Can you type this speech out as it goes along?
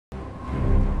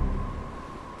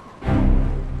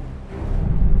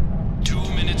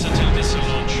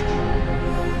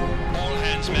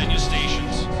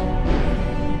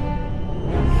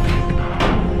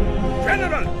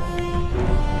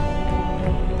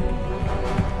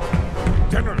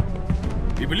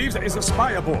believe there is a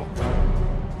spy aboard.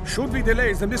 Should we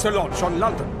delay the missile launch on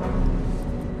London?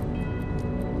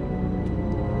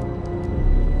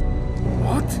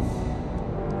 What?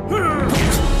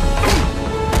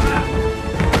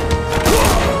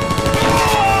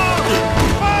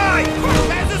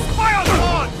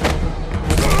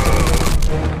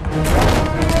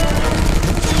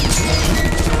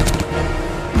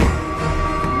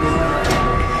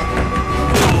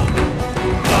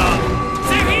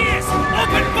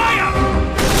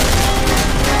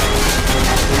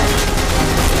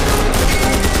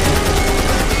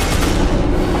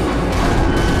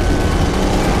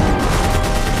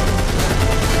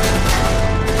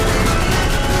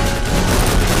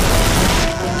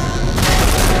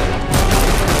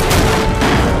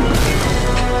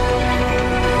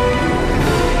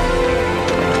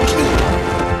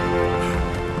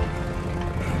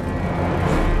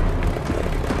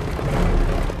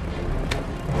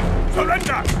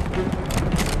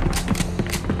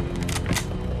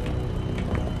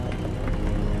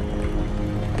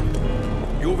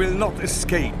 You will not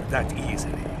escape that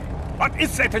easily. What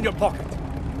is that in your pocket?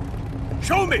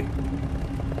 Show me!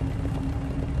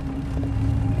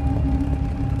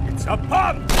 It's a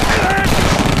bomb!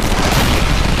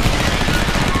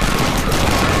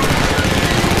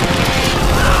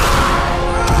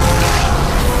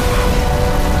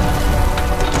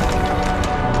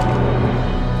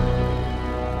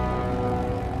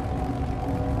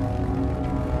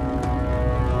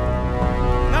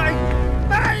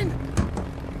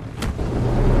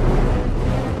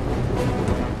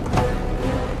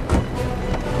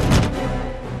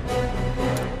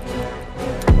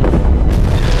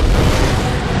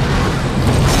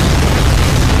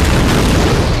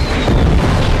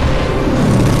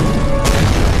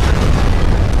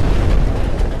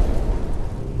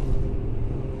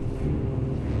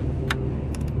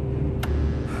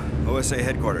 OSA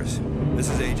headquarters. This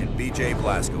is Agent B.J.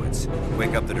 Blazkowicz.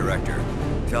 Wake up the director.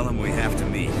 Tell him we have to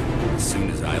meet as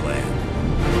soon as I land.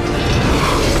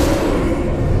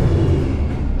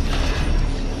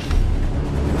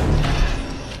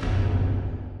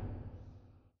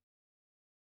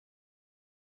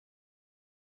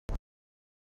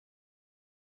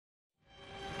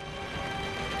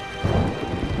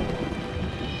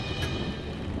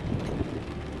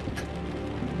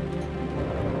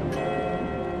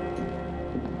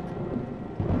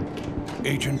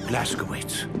 Agent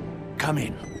Blazkowicz, come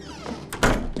in.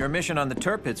 Your mission on the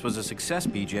Tirpitz was a success,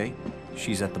 BJ.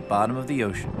 She's at the bottom of the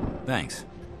ocean. Thanks.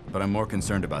 But I'm more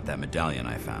concerned about that medallion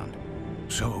I found.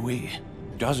 So are we.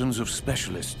 Dozens of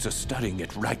specialists are studying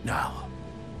it right now.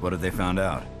 What have they found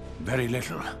out? Very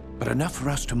little, but enough for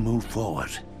us to move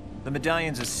forward. The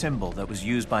medallion's a symbol that was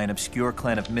used by an obscure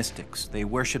clan of mystics. They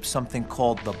worship something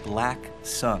called the Black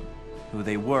Sun. Who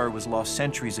they were was lost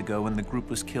centuries ago when the group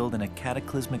was killed in a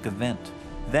cataclysmic event.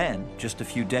 Then, just a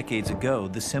few decades ago,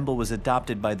 the symbol was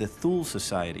adopted by the Thule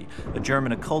Society, a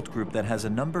German occult group that has a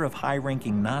number of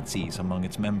high-ranking Nazis among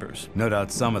its members. No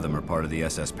doubt some of them are part of the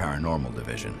SS Paranormal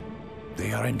Division.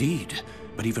 They are indeed,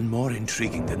 but even more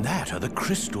intriguing than that are the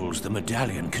crystals the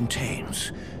medallion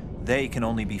contains. They can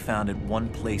only be found at one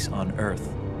place on Earth,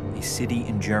 a city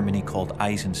in Germany called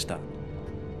Eisenstadt.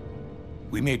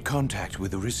 We made contact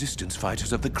with the resistance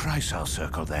fighters of the Kreisau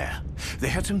Circle there. They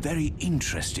had some very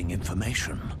interesting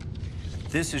information.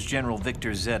 This is General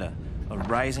Victor Zeta, a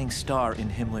rising star in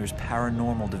Himmler's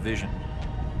Paranormal Division.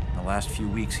 In the last few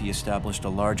weeks, he established a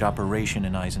large operation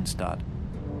in Eisenstadt.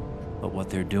 But what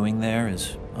they're doing there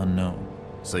is unknown.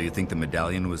 So you think the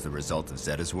medallion was the result of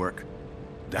Zeta's work?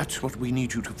 That's what we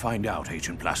need you to find out,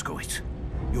 Agent Blazkowicz.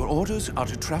 Your orders are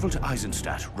to travel to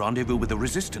Eisenstadt, rendezvous with the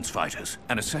resistance fighters,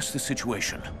 and assess the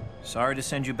situation. Sorry to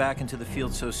send you back into the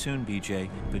field so soon, BJ,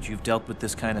 but you've dealt with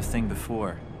this kind of thing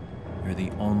before. You're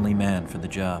the only man for the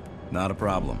job. Not a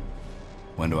problem.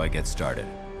 When do I get started?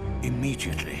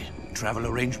 Immediately. Travel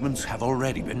arrangements have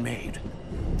already been made.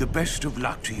 The best of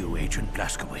luck to you, Agent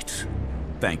Blazkowicz.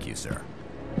 Thank you, sir.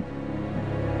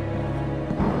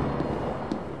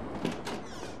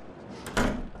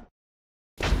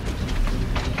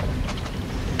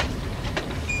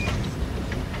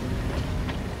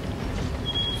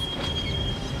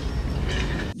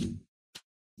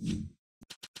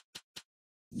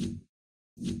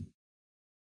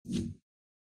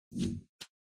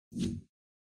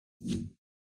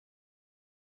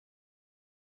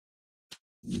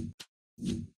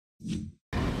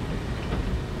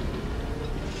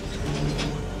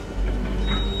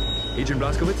 Agent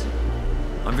Blazkowicz?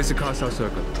 I'm with the Kreisau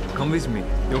Circle. Come with me.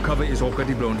 Your cover is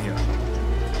already blown here.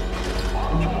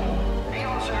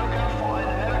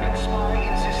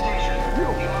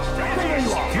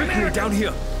 Quickly, down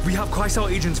here. We have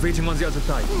Kreisau agents waiting on the other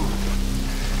side.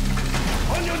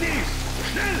 On your knees!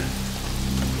 Schnell!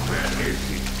 Where is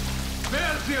he?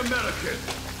 Where's the American?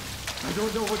 I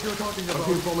don't know what you're talking about.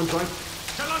 The informant, right?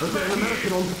 Tell us there's an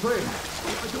American on the train.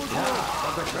 I don't know.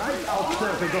 But the guy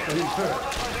outstairs they got him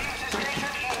first.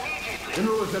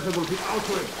 General said there will be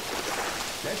outrage.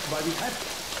 That's why we have.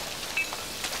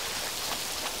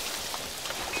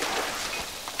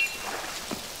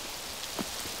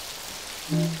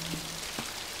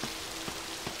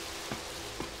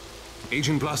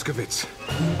 Agent Blazkowicz,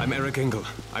 I'm Eric Engel.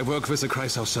 I work with the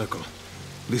Kreisau Circle.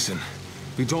 Listen,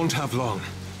 we don't have long.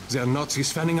 There are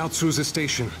Nazis fanning out through the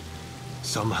station.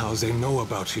 Somehow they know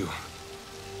about you.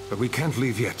 But we can't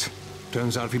leave yet.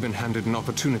 Turns out we've been handed an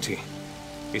opportunity.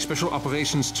 A special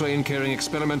operations train carrying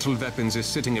experimental weapons is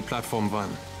sitting at Platform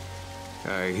 1.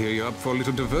 I hear you're up for a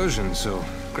little diversion, so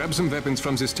grab some weapons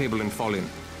from this table and fall in.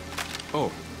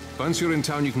 Oh, once you're in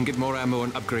town you can get more ammo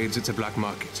and upgrades at the black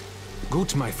market.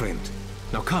 Good, my friend.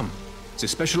 Now come. The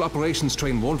special operations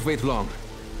train won't wait long.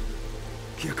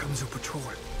 Here comes the patrol.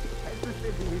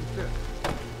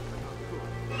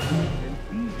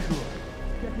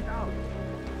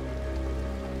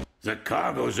 The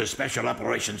cargoes the special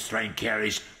operations train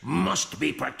carries must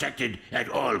be protected at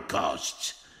all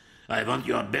costs. I want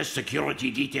your best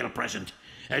security detail present,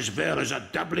 as well as a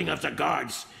doubling of the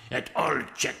guards at all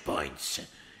checkpoints.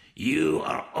 You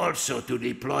are also to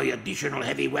deploy additional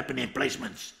heavy weapon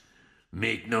emplacements.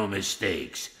 Make no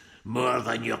mistakes. More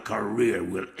than your career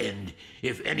will end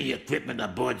if any equipment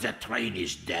aboard the train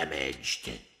is damaged.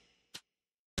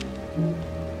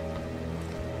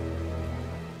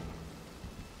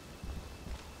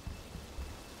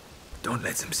 Don't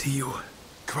let them see you.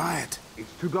 Quiet.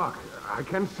 It's too dark. I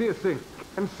can't see a thing.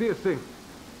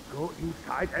 Go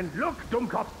inside and look,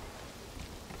 Dummkopf!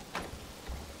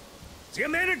 The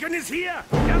American is here!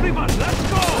 Everyone, let's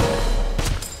go!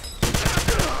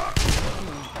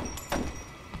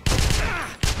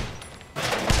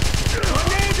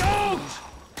 Grenade out!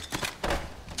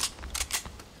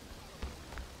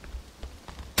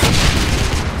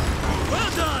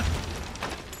 Well done!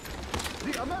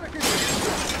 The American!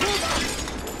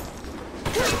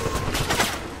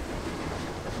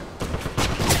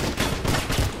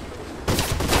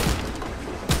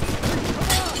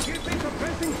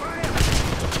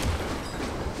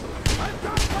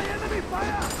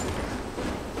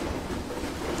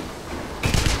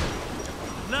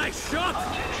 Nice shot!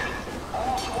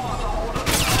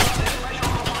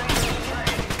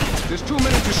 There's too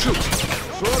many to shoot.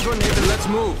 Throw a grenade and let's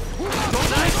move.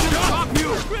 Nice shot!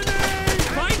 You! Grenade!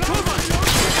 Find cover!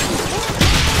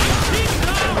 Keep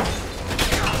down!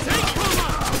 Take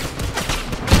cover!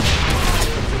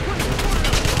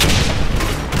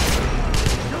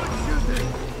 Good shooting!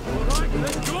 All right,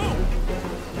 let's go!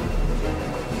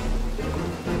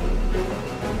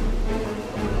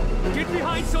 Get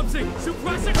behind something!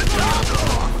 Suppress it!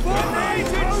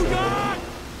 Formation start!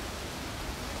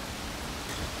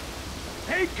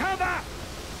 Take cover!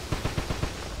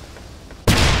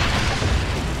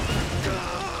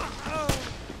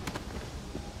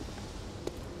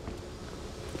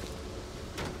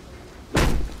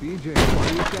 BJ, why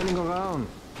are you standing around?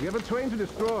 We have a train to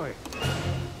destroy.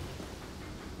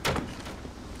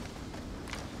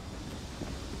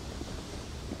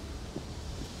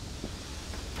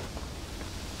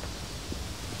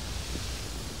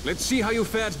 Let's see how you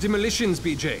fare at demolitions,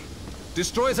 BJ.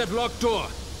 Destroy that locked door.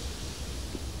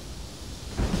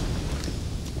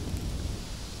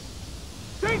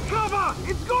 Take cover!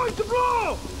 It's going to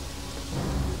blow!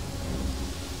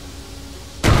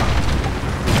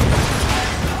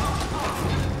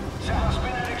 There has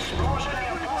been an explosion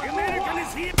in The American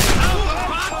is here!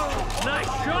 Out!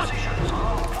 Nice shot! positions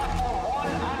on platform 1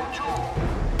 and 2.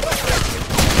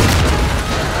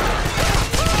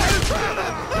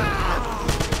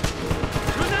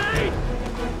 Grenade!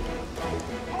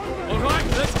 All right,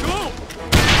 let's go!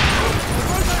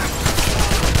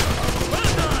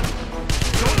 Well done!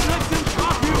 Don't let them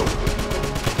stop you!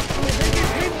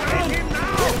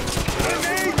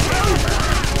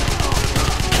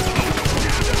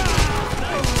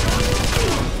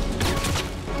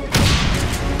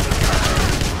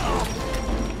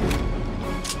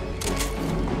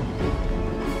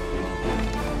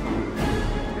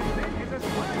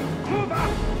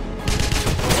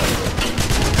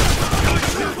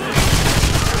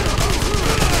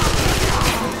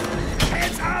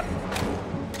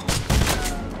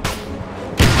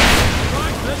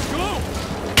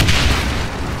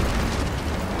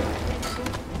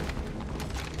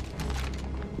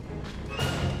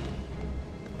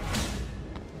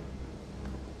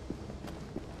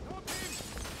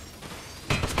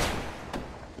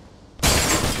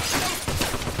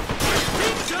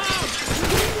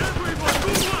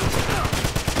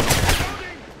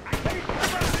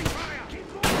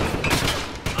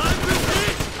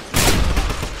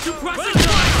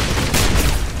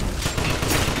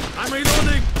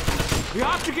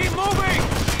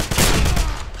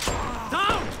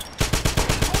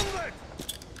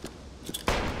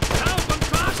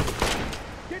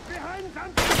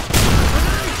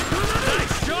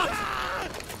 Nice shot!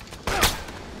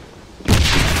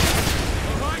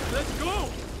 Alright, let's go!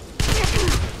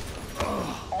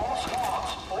 All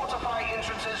squads, fortify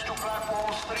entrances to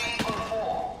platforms 3 and 4.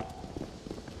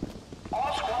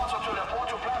 All squads are to report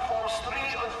to platforms 3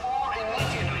 and 4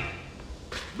 immediately.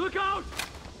 Look out!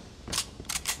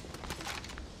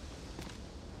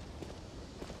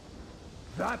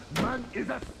 That man is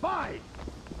a spy!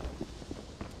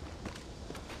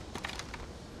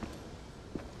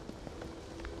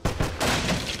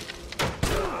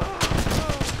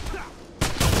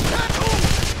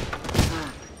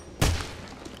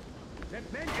 That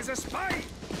man is a spy!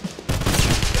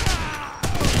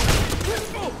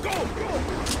 Let's go, go, go!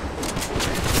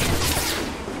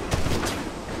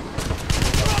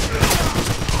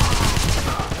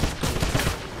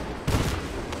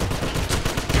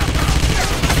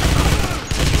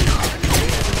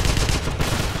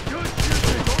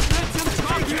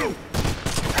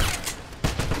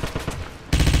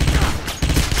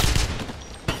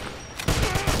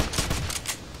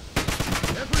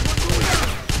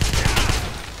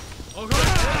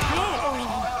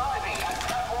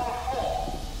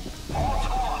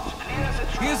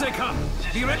 Here they come.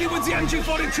 Be ready with the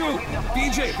MG-42.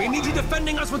 BJ, we need you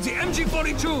defending us with the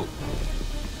MG-42.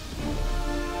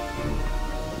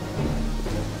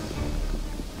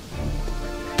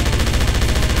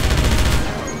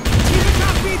 Keep it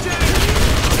up, BJ!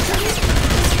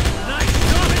 Nice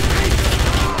shot!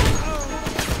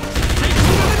 Take a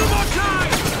little more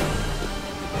time!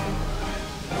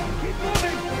 Keep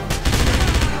moving!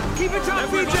 Keep it up,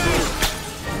 BJ!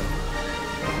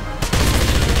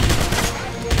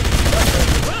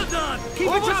 Well done! Keep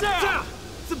What it was up, that?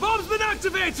 sir! The bomb's been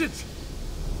activated!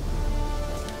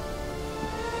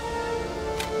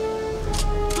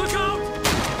 Look out!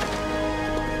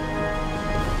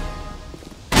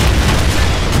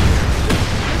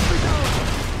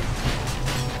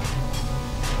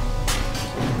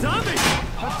 Damn it!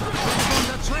 On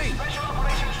that train! Special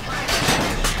operations train is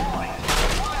destroyed.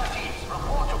 Fire teams,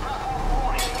 report to platform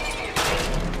 4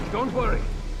 immediately. Don't worry.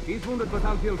 He's wounded, but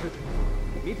I'll deal with it.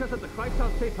 Meet us at the Christ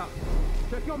House safe house.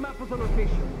 Check your map for the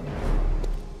location.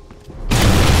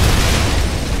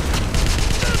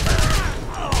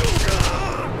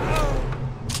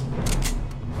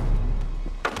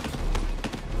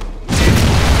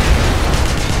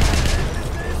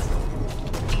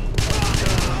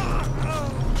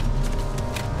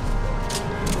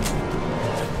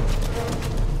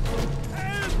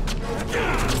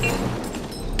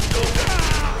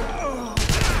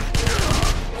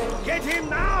 Get him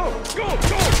now! Go, go,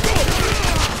 go!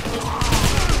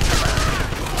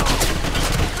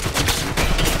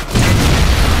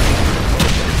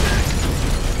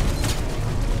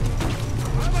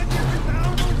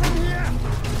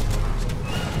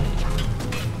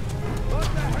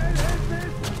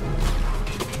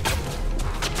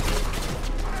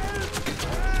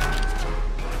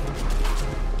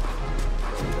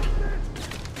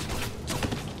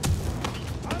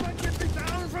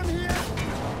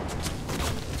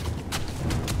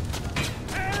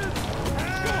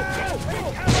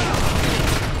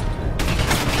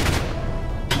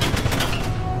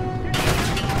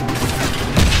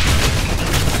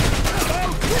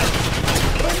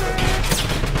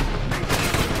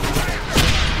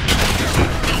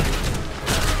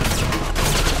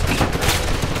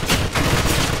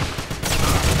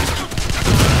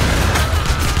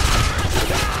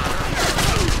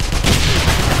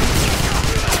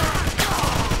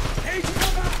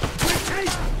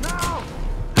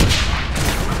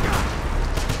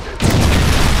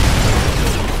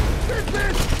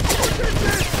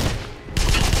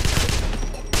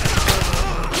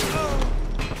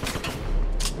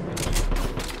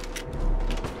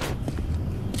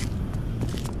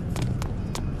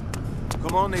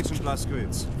 Come on, Agent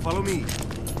Blazkowicz. Follow me.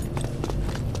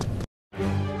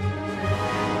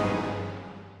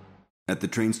 At the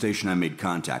train station, I made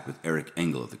contact with Eric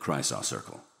Engel of the Kreisau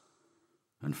Circle.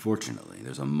 Unfortunately,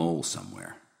 there's a mole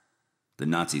somewhere. The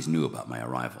Nazis knew about my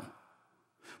arrival.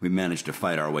 We managed to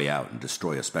fight our way out and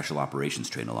destroy a special operations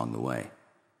train along the way.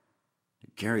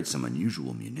 It carried some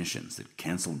unusual munitions that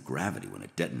canceled gravity when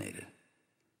it detonated.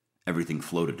 Everything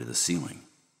floated to the ceiling.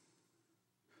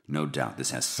 No doubt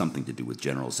this has something to do with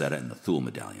General Zeta and the Thule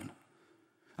Medallion.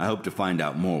 I hope to find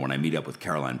out more when I meet up with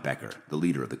Caroline Becker, the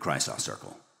leader of the Kreisau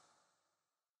Circle.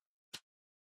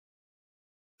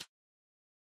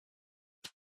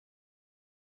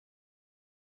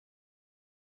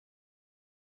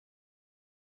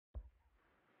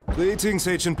 Greetings,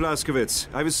 Agent Blazkowicz.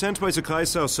 I was sent by the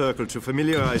Kreisau Circle to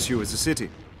familiarize you with the city.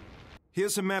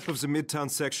 Here's a map of the midtown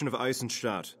section of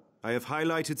Eisenstadt. I have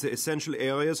highlighted the essential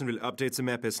areas and will update the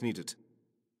map as needed.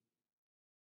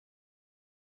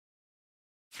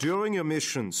 During your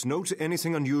missions, note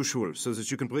anything unusual so that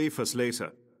you can brief us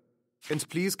later. And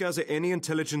please gather any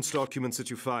intelligence documents that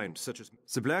you find, such as...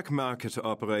 The black market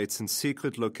operates in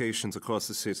secret locations across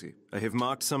the city. I have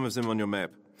marked some of them on your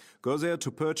map. Go there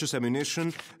to purchase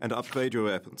ammunition and upgrade your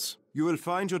weapons. You will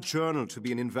find your journal to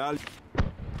be an invaluable...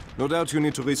 No doubt you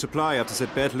need to resupply after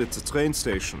that battle at the train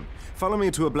station. Follow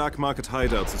me to a black market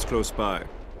hideout that's close by.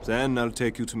 Then I'll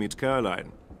take you to meet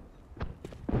Caroline.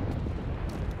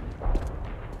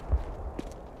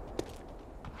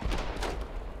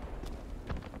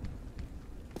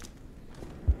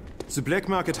 The black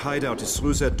market hideout is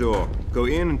through that door. Go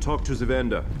in and talk to the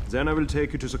vendor. Then I will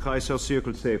take you to the Kreisau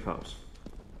Circle safe house.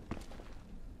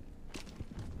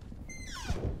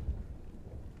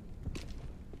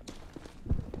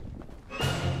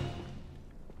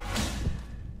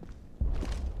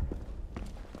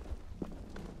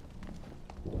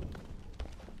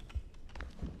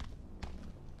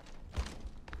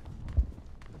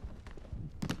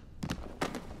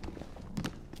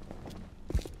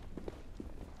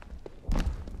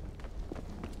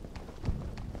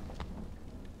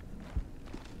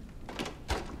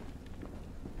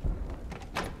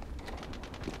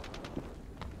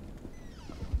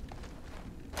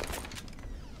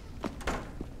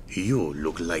 You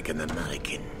look like an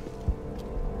American.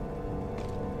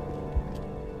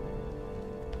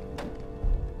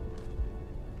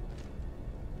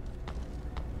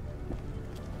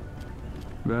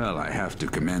 Well, I have to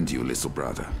commend you, little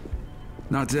brother.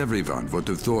 Not everyone would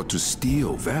have thought to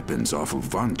steal weapons off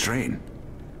of one train,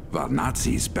 while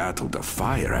Nazis battled the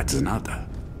fire at another.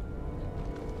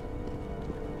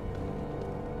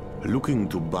 Looking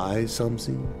to buy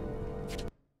something?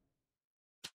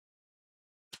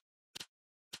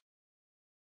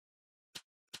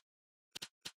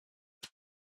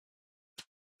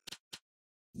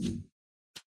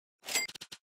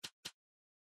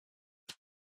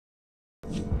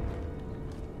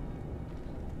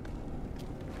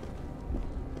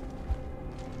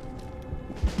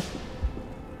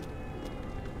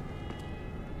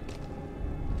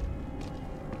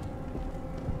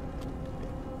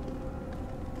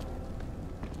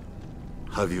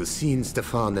 Have you seen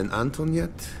Stefan and Anton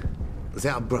yet? They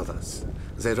are brothers.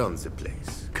 They run the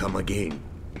place. Come again.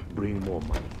 Bring more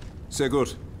money. Sehr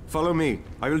gut. Follow me.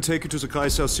 I will take you to the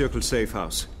Kreisau Circle safe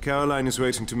house. Caroline is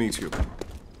waiting to meet you.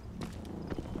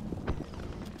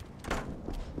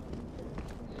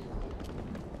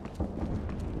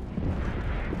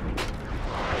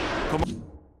 Come on.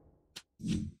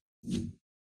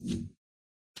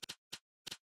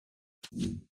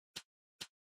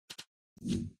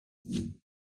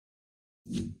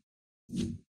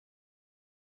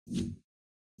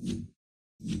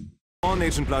 On,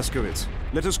 Agent Blazkowicz.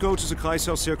 Let us go to the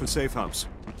Kreisau Circle safe house.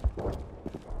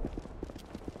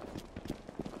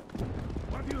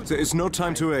 There is no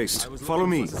time to waste. Follow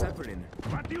me.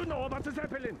 What do you know about the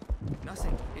Zeppelin?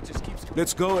 Nothing. It just keeps...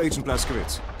 Let's go, Agent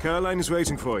Blazkowicz. Caroline is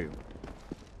waiting for you.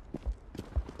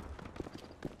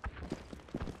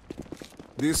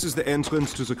 This is the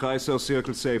entrance to the Kreisau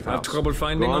Circle safe house. Have trouble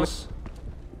finding Go on. us?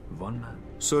 One man.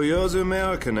 So you're the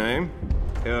American, eh?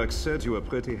 Eric said you were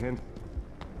pretty handsome.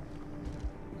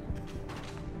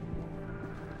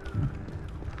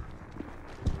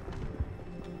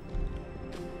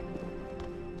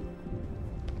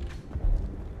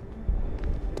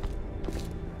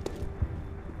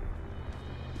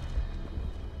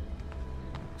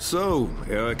 So,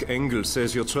 Eric Engel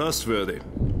says you're trustworthy.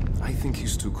 I think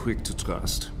he's too quick to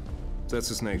trust. That's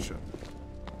his nature.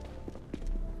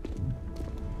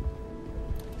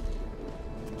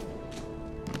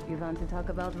 You want to talk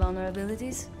about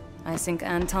vulnerabilities? I think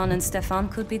Anton and Stefan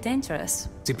could be dangerous.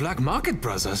 The Black Market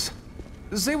brothers?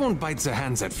 They won't bite the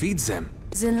hand that feeds them.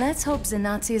 Then let's hope the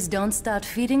Nazis don't start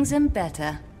feeding them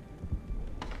better.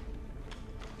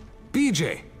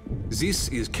 BJ, this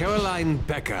is Caroline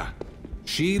Becker.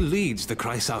 She leads the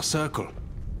Kreisau Circle.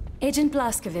 Agent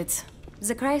Blazkowicz,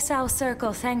 the Kreisau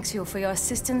Circle thanks you for your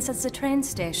assistance at the train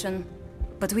station.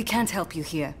 But we can't help you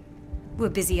here. We're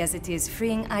busy as it is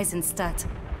freeing Eisenstadt.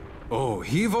 Oh,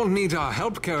 he won't need our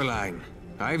help, Caroline.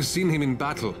 I've seen him in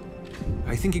battle.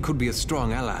 I think he could be a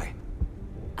strong ally.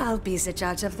 I'll be the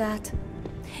judge of that.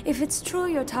 If it's true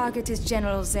your target is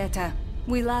General Zeta,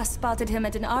 we last spotted him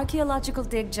at an archaeological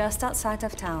dig just outside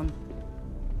of town.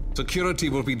 Security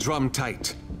will be drum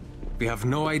tight. We have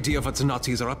no idea what the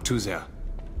Nazis are up to there.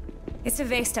 It's a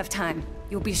waste of time.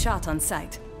 You'll be shot on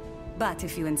sight. But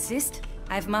if you insist,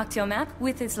 I've marked your map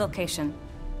with its location.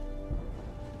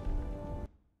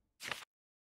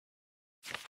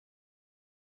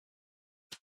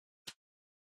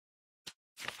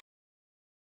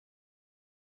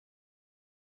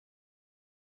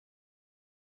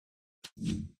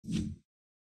 you.